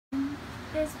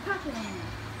It's poppin',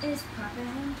 it's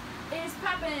poppin', it's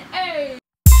poppin', hey!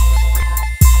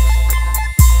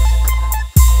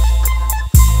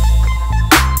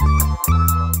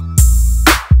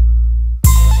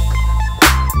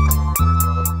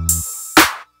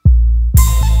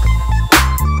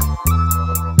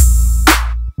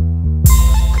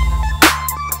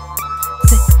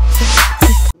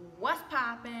 What's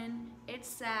poppin'? It's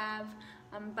Sav.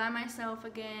 I'm by myself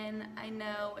again. I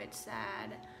know it's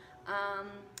sad.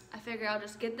 I figure I'll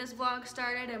just get this vlog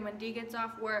started, and when D gets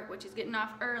off work, which he's getting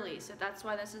off early, so that's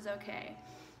why this is okay.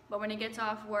 But when he gets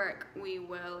off work, we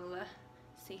will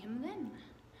see him then.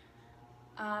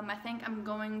 I think I'm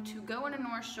going to go on the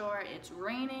North Shore. It's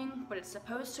raining, but it's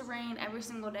supposed to rain every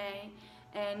single day.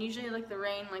 And usually like the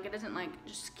rain, like it doesn't like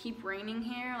just keep raining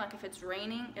here. Like if it's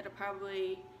raining, it'll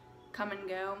probably come and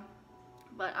go.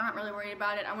 But I'm not really worried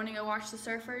about it. I want to go watch the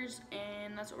surfers,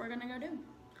 and that's what we're gonna go do.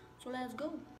 So let's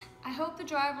go. I hope the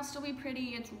drive will still be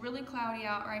pretty. It's really cloudy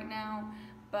out right now,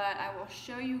 but I will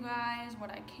show you guys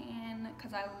what I can,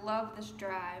 because I love this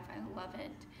drive. I love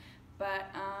it. But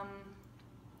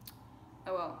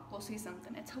oh well, we'll see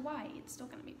something. It's Hawaii. It's still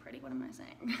gonna be pretty. What am I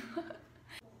saying?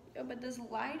 Yo, but this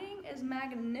lighting is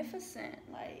magnificent.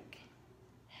 Like,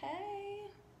 hey,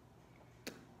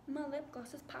 my lip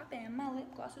gloss is popping. My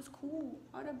lip gloss is cool.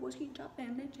 All the boys keep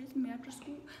dropping. They chase me after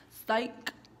school.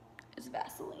 Psych. It's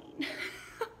Vaseline.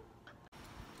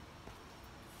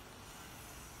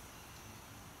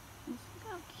 Look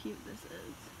how cute this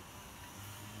is.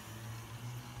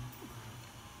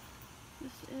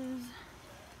 This is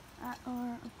at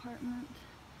our apartment.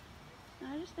 And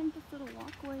I just think this little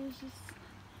walkway is just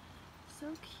so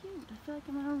cute. I feel like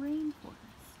I'm in a rainforest.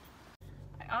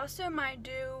 I also might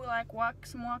do like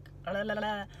some walk.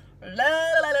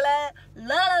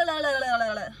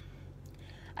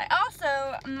 I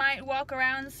also might walk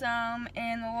around some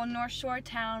in the little North Shore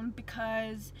town,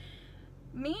 because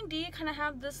me and Dee kind of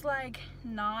have this like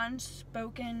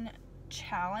non-spoken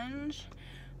challenge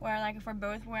where like if we're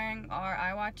both wearing our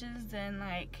eye watches, then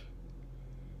like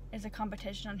it's a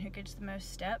competition on who gets the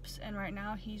most steps, and right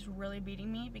now he's really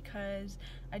beating me because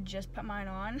I just put mine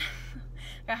on.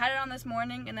 I had it on this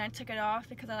morning and then I took it off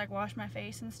because I like washed my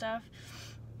face and stuff.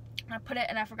 I put it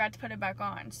and I forgot to put it back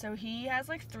on. So he has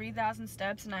like 3,000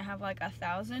 steps and I have like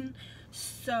 1,000.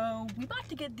 So we about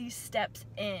to get these steps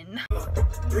in.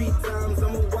 3 times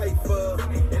I'm a wiper.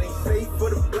 It ain't safe for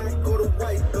the black or the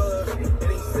white. It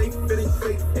ain't safe, it ain't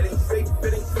safe, it ain't safe,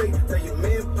 it ain't safe. Tell your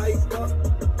man pipe up,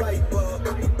 pipe up.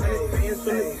 And hands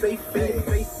on the safe,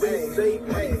 face, it safe.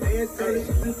 My hands turn it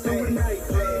into a knife.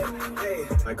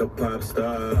 Like a pop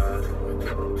star.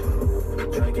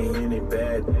 Drinking in it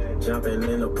bad, jumping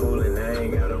in the pool and I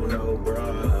ain't got on no bra.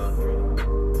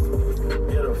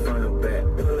 Hit her front and back,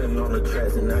 pulling on the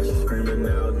tracks and now she screaming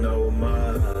out no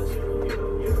more.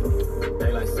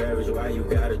 They like Savage, why you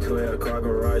got a 12-car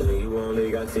garage and you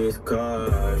only got 6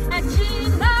 cars?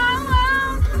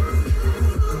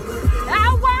 I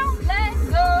won't let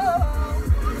go.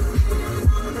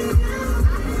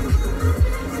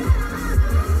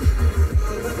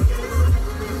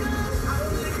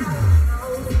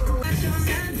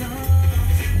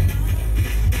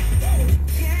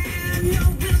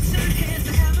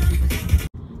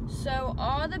 So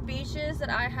all the beaches that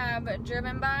I have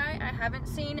driven by, I haven't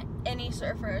seen any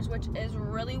surfers, which is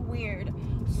really weird.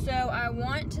 So I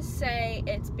want to say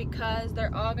it's because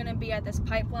they're all gonna be at this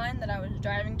pipeline that I was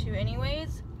driving to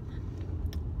anyways.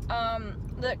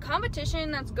 The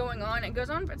competition that's going on, it goes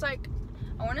on for, it's like,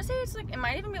 I want to say it's like, it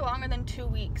might even be longer than 2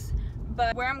 weeks.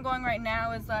 But where I'm going right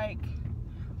now is like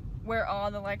where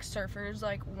all the like surfers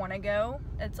like want to go.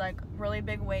 It's like really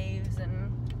big waves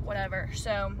and whatever.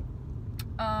 So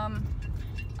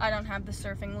I don't have the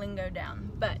surfing lingo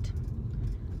down, but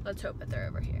let's hope that they're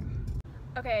over here.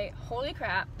 Okay, holy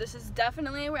crap, this is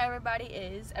definitely where everybody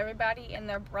is. Everybody and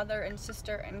their brother and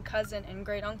sister and cousin and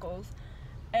great uncles.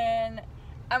 And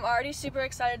I'm already super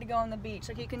excited to go on the beach.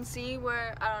 Like you can see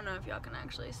where, I don't know if y'all can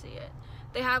actually see it.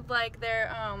 They have like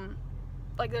their,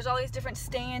 like there's all these different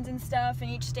stands and stuff, and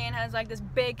each stand has like this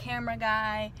big camera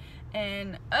guy,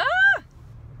 and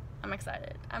I'm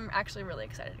excited. I'm actually really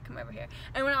excited to come over here.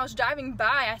 And when I was driving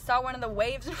by, I saw one of the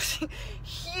waves. It was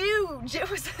huge. It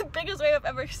was the biggest wave I've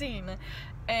ever seen.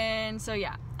 And so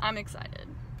yeah, I'm excited.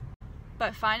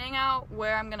 But finding out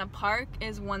where I'm gonna park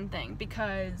is one thing,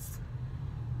 because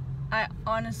I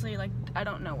honestly, like, I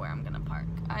don't know where I'm gonna park.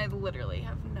 I literally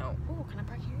have no, ooh, can I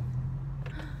park here?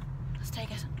 Let's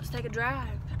take a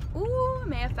drive. Ooh,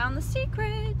 may have found the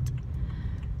secret.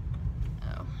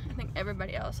 I think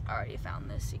everybody else already found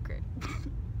this secret.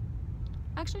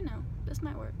 Actually, no. This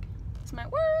might work. This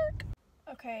might work.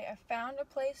 Okay, I found a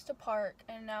place to park,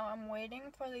 and now I'm waiting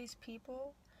for these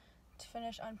people to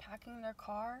finish unpacking their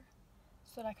car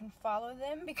so that I can follow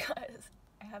them because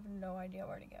I have no idea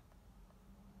where to go.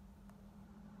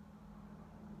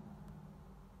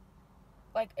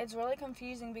 Like, it's really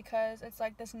confusing because it's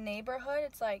like this neighborhood.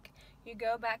 It's like you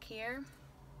go back here,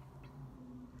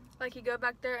 like you go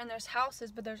back there and there's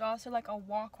houses, but there's also like a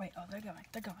walkway. Oh, they're going.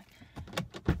 I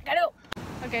gotta go.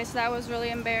 Okay, so that was really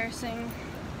embarrassing.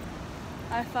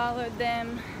 I followed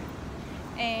them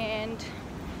and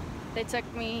they took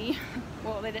me,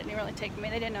 well, they didn't really take me.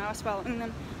 They didn't know I was following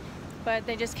them, but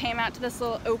they just came out to this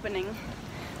little opening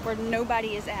where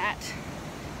nobody is at,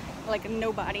 like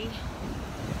nobody.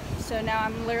 So now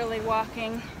I'm literally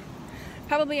walking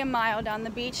probably a mile down the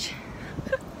beach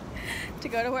to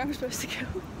go to where I'm supposed to go.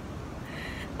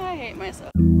 I hate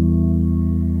myself.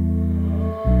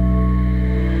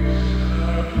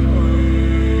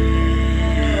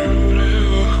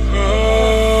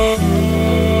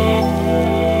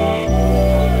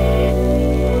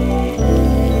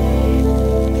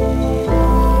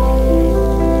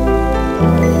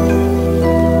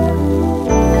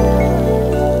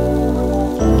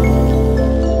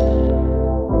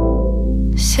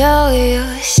 So you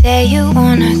say you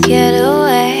wanna get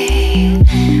away.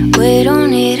 We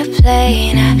don't need a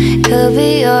plane, I could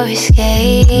be your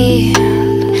escape.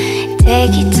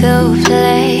 Take you to a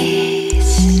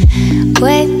place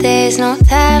where there's no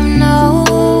time, no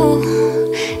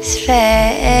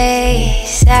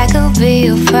space. I could be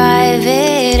your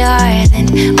private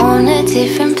island on a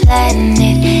different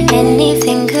planet.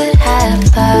 Anything could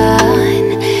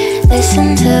happen.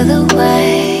 Listen to the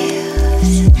waves,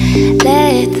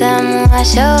 let them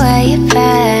wash away your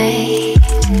pain.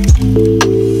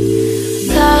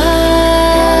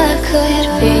 Love could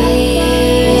be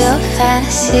your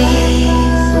fantasy.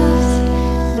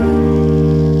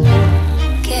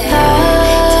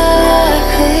 Love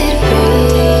could be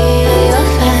your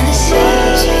fantasy.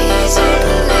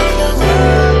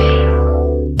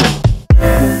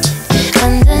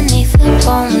 Underneath the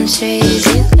palm trees,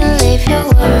 you can leave your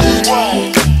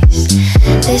worries.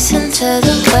 Listen to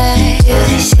the way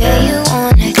they say you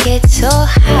wanna get so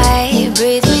high.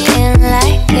 Breathe me in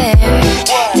like air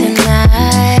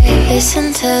tonight. Listen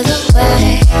to the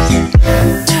way.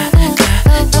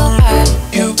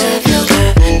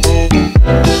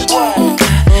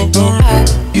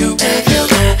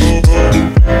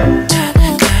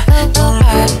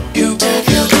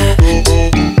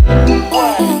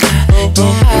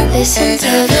 Listen to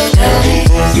the way.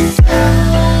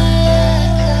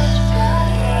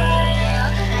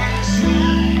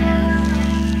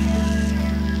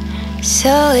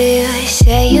 So you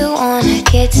say you wanna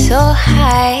get so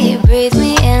high. Breathe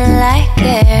me in like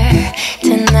air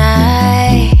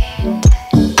tonight.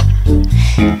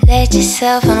 Let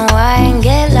yourself unwind,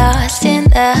 get lost in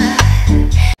the...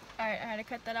 Alright, I had to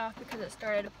cut that off because it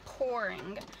started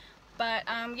pouring. But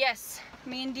yes,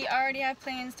 me and Dee already have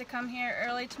plans to come here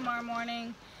early tomorrow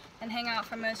morning and hang out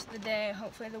for most of the day.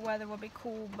 Hopefully the weather will be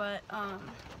cool, but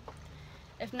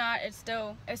if not, it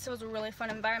still is a really fun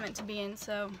environment to be in,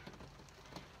 so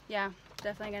yeah,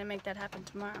 definitely gonna make that happen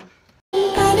tomorrow.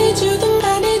 I need you,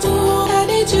 I need you, I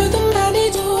need you, I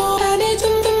need you, I need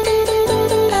you,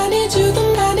 I need you,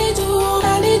 I need you,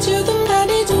 I need you, I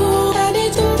need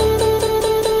you,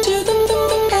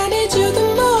 I need you the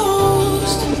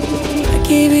most. I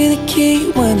gave you the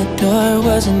key when the door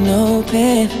wasn't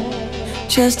open.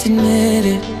 Just admit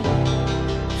it.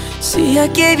 See, I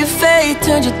gave you faith,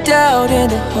 turned your doubt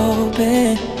into hope,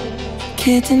 and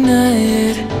can't deny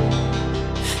it.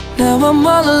 Now I'm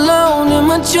all alone and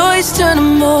my joys turn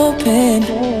them open.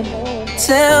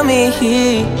 Tell me,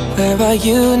 where are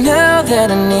you now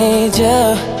that I need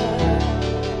you?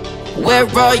 Where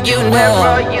are you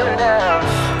now?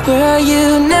 Where are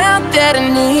you now that I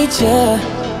need you?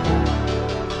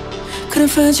 Couldn't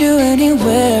find you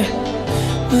anywhere.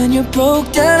 When you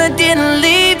broke down, I didn't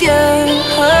leave you.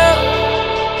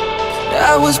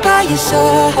 I was by your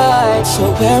side.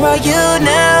 So where are you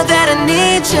now that I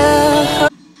need you?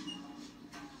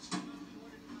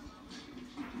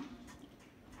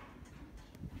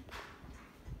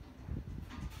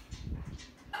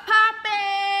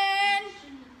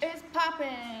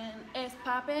 It's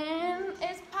poppin',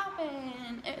 it's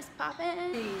poppin', it's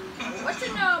poppin'. What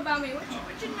you know about me?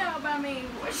 What you know about me?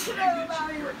 What you know about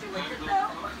me? What you know?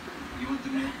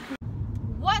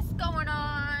 What's going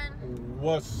on?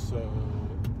 What's up?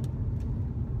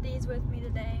 Dee's with me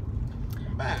today.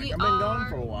 I'm back. I've been gone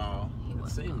for a while. It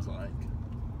seems like.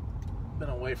 Been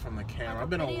away from the camera. I've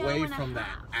been away from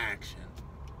that action.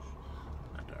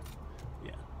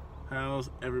 Yeah. How's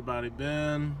everybody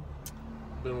been?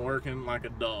 Been working like a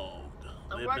dog.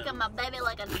 I'm working my baby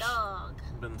like a dog.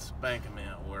 Been spanking me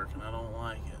at work, and I don't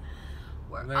like it.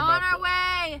 We're on our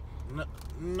way.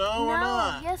 No, we're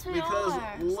not. Yes, we because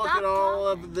are. Look Stop at all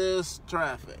talking. of this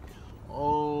traffic.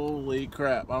 Holy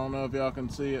crap. I don't know if y'all can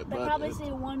see it, They but probably it's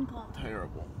see one car.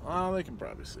 terrible. Oh, they can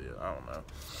probably see it. I don't know.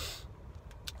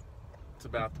 It's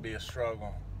about to be a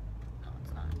struggle. No,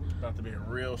 it's not. It's about to be a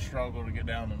real struggle to get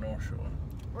down to North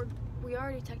Shore. We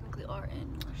already technically are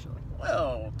in North Shore.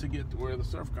 Well, to get to where the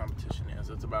surf competition is,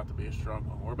 it's about to be a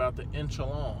struggle. We're about to inch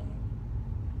along.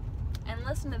 And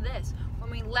listen to this. When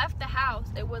we left the house,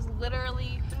 it was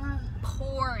literally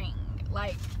pouring.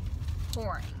 Like,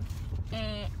 pouring.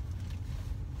 And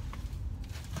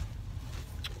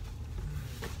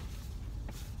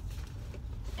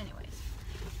anyways.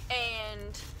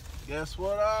 And Guess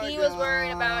what he was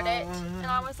worried about it. And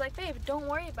I was like, babe, don't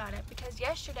worry about it. Because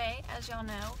yesterday, as y'all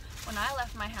know, when I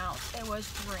left my house, it was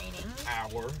raining. My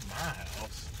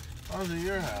house? How was it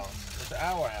your house? It's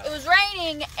our house. It was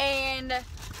raining, and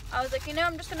I was like, you know,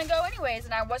 I'm just gonna go anyways.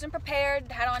 And I wasn't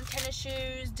prepared, had on tennis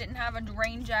shoes, didn't have a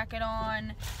rain jacket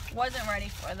on, wasn't ready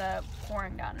for the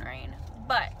pouring down rain.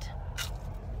 But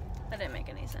that didn't make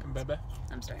any sense. Baby,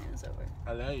 I'm starting this over.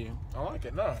 I love you. I like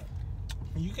it. No,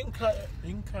 you can cut it.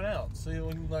 You can cut out. See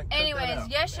when you like. Anyways,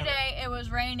 yesterday it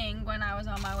was raining when I was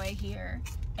on my way here,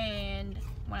 and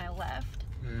when I left.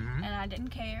 Mm-hmm. And I didn't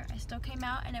care. I still came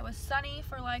out, and it was sunny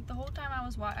for like the whole time I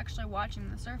was actually watching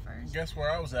the surfers. Guess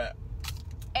where I was at?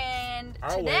 And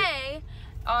today,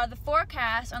 the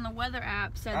forecast on the weather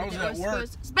app said that it was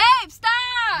supposed to... Babe, stop!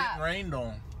 Getting rained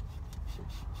on.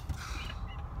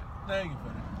 There you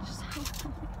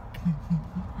go.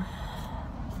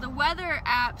 The weather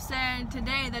app said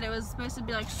today that it was supposed to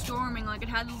be like storming, like it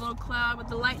had a little cloud with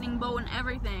the lightning bolt and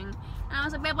everything. And I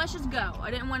was like, babe, let's just go.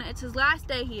 I didn't want to, it's his last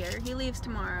day here. He leaves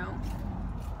tomorrow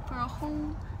for a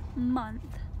whole month.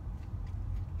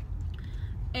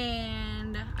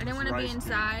 And I didn't want to be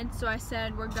inside, so I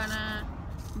said, we're gonna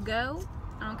go.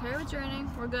 I don't care if it's raining,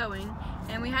 we're going.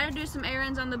 And we had to do some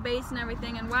errands on the base and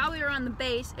everything. And while we were on the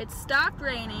base, it stopped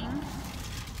raining.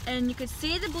 And you could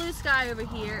see the blue sky over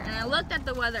here, and I looked at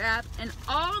the weather app, and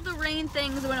all the rain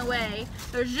things went away.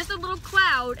 There's just a little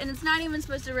cloud, and it's not even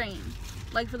supposed to rain,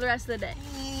 like for the rest of the day.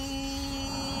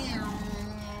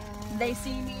 They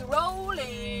see me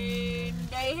rolling,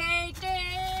 they hate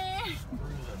it.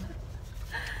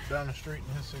 Down the street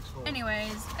in his 6'4".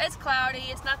 Anyways, it's cloudy,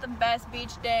 it's not the best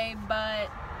beach day,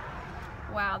 but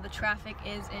wow, the traffic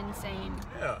is insane.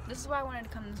 Yeah. This is why I wanted to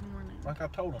come this morning. Like I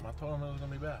told him it was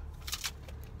gonna be bad.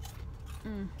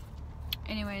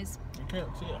 Anyways, You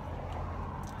can't see it.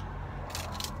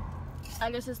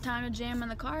 I guess it's time to jam in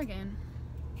the car again.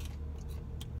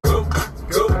 Go,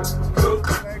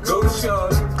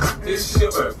 shawty, it's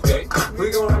your birthday.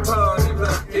 We gonna party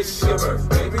like it's your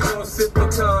birthday. We gonna sip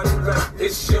Bacardi like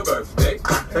it's your birthday.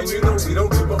 And you know we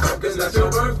don't give a fuck, it's not your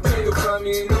birthday. You'll find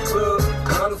me in the club,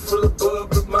 bottle full of bub,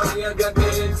 with money I got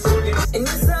that in so yes. And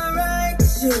it's alright,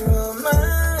 'cause you're all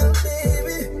mine,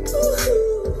 baby. Ooh,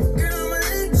 girl, I'ma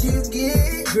let you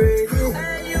get crazy.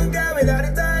 And you got me down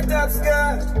the tied up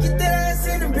sky. Get that ass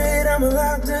in the bed, I'ma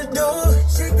lock the door.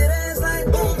 Shake that ass like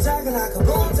boom, chakalaka,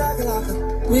 boom,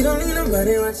 chakalaka. We don't need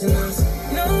nobody watching us.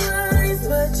 No eyes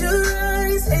but your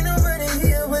eyes. Ain't nobody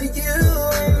here but you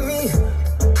and me.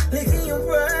 Licking your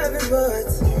private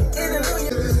parts. And I know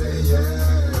you're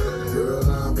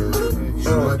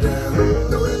Oh, damn.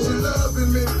 Know that you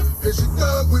loving me, cause you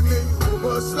thug with me,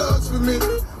 bust slugs for me.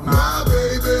 My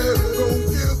baby, who gon'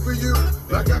 kill for you,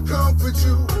 like I comfort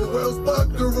you, who else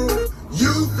but the room?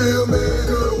 You feel me,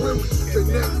 girl, when we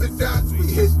connect the dots, we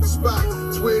hit the spot.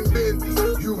 Twin Bentley,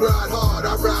 you ride hard,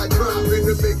 I ride dropping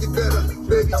to make it better,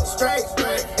 baby. Straight,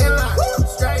 in line,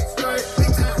 straight,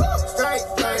 big time, straight,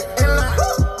 in line.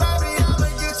 Baby, I'ma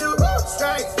get you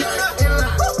straight, in line,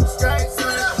 straight,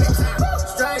 big time,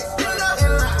 straight, in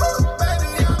line. Baby,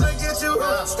 I'ma get you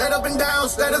straight up and down,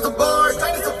 straight as a board,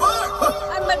 straight as a board.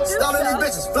 Stalling these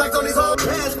bitches, flex on these hoes.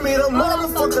 Pass me the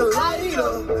motherfucking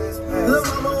lighter. Lil'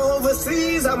 mama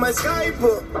overseas, I might Skype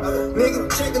her. Nigga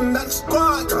chicken, not the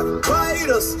squad, try to bite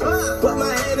us. But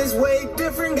my hand is way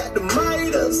different, got the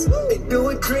Midas. They do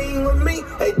a dream with me,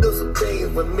 they do some things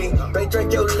with me. They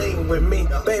drink your lean with me,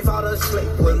 they fall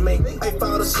asleep with me. They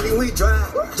fall asleep, we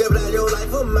drive, jump out your life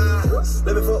for mine.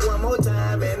 Let me fuck one more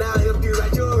time, and I'll help you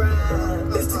write your rhyme.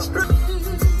 This is straight.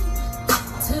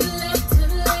 To the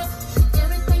left,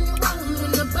 everything you want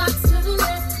in the box to the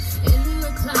left, in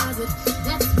the closet,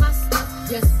 that's my stuff.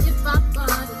 Yes, if I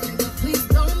bought it, but please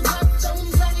don't touch,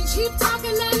 keep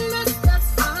talking and that's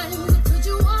fine. Could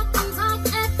you walk and talk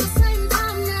at the same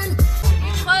time then?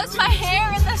 You close my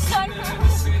hair in the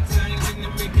sunroof.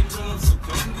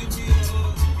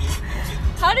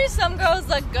 Maybe some girls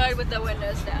look good with the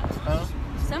windows down. Huh?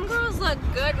 Some girls look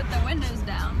good with the windows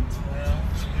down. Well,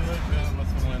 you look good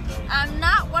with the windows. I'm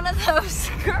not one of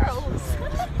those girls.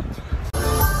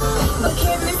 But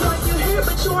Kevin, it's like you here,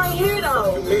 but you ain't here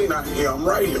though. You mean I here? I'm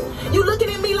right here. You looking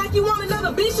at me like you want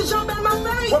another bitch to jump out my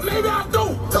face. Well, maybe I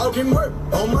do. Talking work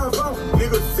on my phone.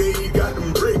 Niggas say you got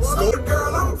them bricks. Go,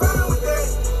 girl, I'm fine with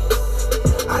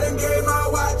that. I done gave my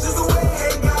watches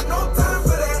away. Ain't got no time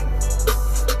for that.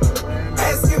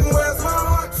 Asking where's my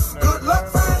heart. Good luck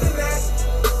finding that.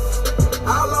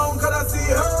 How long could I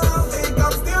see her? I think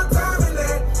I'm still timing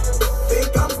that.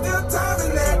 Think I'm still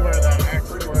timing that.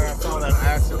 Where I saw that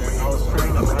accident, I was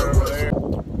training over there.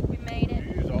 We made it.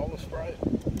 You use all the Sprite?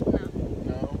 No.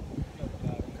 No?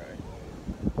 Okay.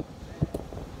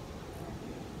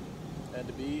 At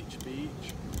the beach.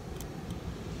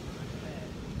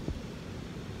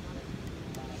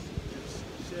 Just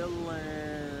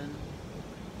chillin'.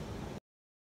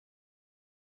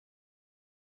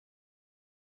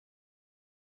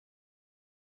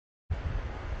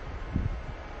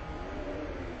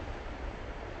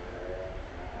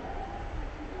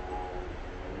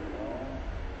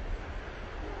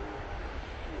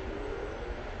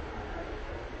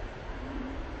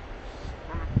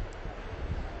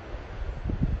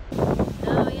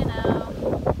 Oh, you know,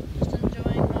 just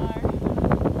enjoying our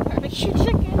barbecue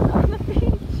chicken on the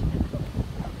beach.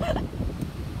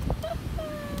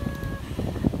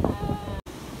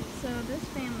 So this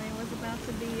family was about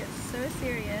to be so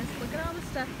serious. Look at all the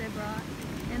stuff they brought.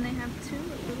 And they have 2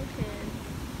 little kids.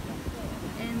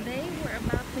 And they were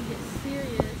about to get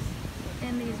serious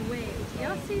in these waves.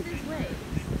 Y'all see these waves?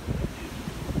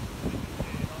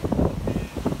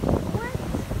 What?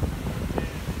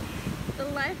 The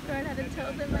lifeguard had to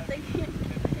tell them that they can't get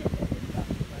in.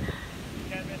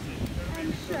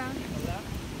 I'm shocked.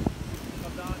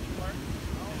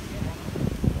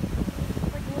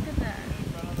 Like, look at that.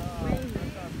 Wave.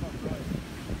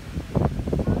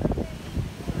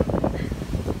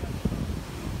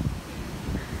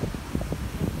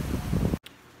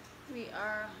 We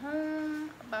are home,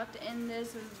 about to end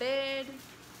this bed.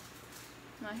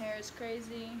 My hair is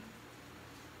crazy.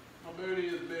 My booty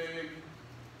is big.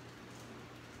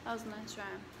 That was a nice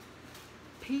rhyme.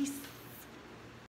 Peace.